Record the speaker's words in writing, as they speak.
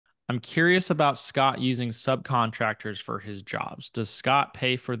I'm curious about Scott using subcontractors for his jobs. Does Scott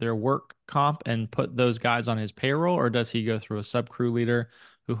pay for their work comp and put those guys on his payroll, or does he go through a sub crew leader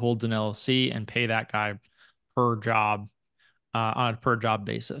who holds an LLC and pay that guy per job on a per job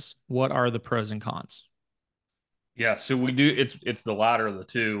basis? What are the pros and cons? Yeah, so we do it's the latter of the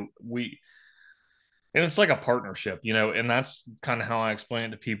two. And it's like a partnership, and that's kind of how I explain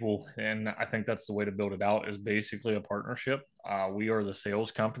it to people. And I think that's the way to build it out is basically a partnership. We are the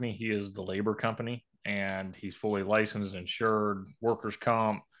sales company, he is the labor company, and he's fully licensed, insured, workers'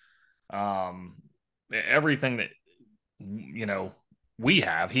 comp, um, everything that you know we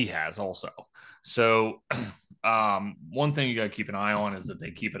have, he has also. So, one thing you got to keep an eye on is that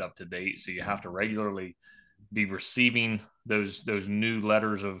they keep it up to date. So you have to regularly be receiving those new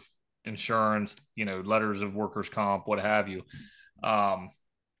letters of insurance, letters of workers' comp, what have you. Um,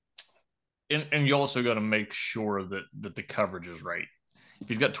 and you also got to make sure that the coverage is right. If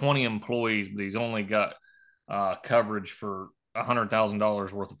he's got 20 employees, but he's only got coverage for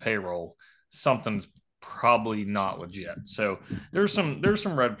 $100,000 worth of payroll, something's probably not legit. So there's some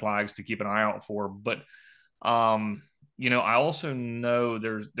red flags to keep an eye out for. But I also know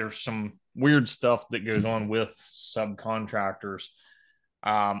there's some weird stuff that goes on with subcontractors.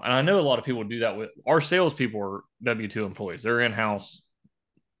 And I know a lot of people do that with our salespeople are W-2 employees. They're in-house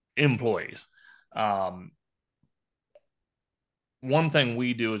employees. Um, One thing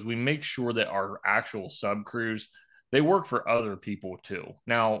we do is we make sure that our actual sub crews they work for other people too.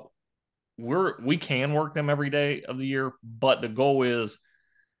 Now we can work them every day of the year, but the goal is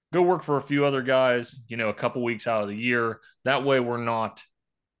go work for a few other guys, a couple weeks out of the year. That way we're not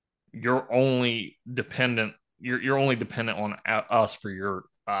you're only dependent you're only dependent on us for your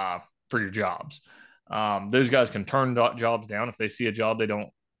jobs. Those guys can turn jobs down if they see a job they don't.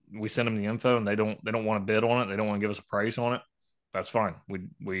 We send them the info and they don't want to bid on it. They don't want to give us a price on it. That's fine.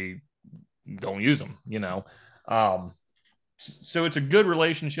 We don't use them. Um, so it's a good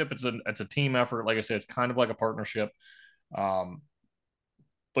relationship. It's a team effort. Like I said, it's kind of like a partnership. Um,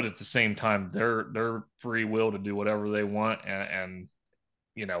 but at the same time, they're free will to do whatever they want and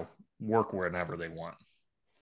work whenever they want.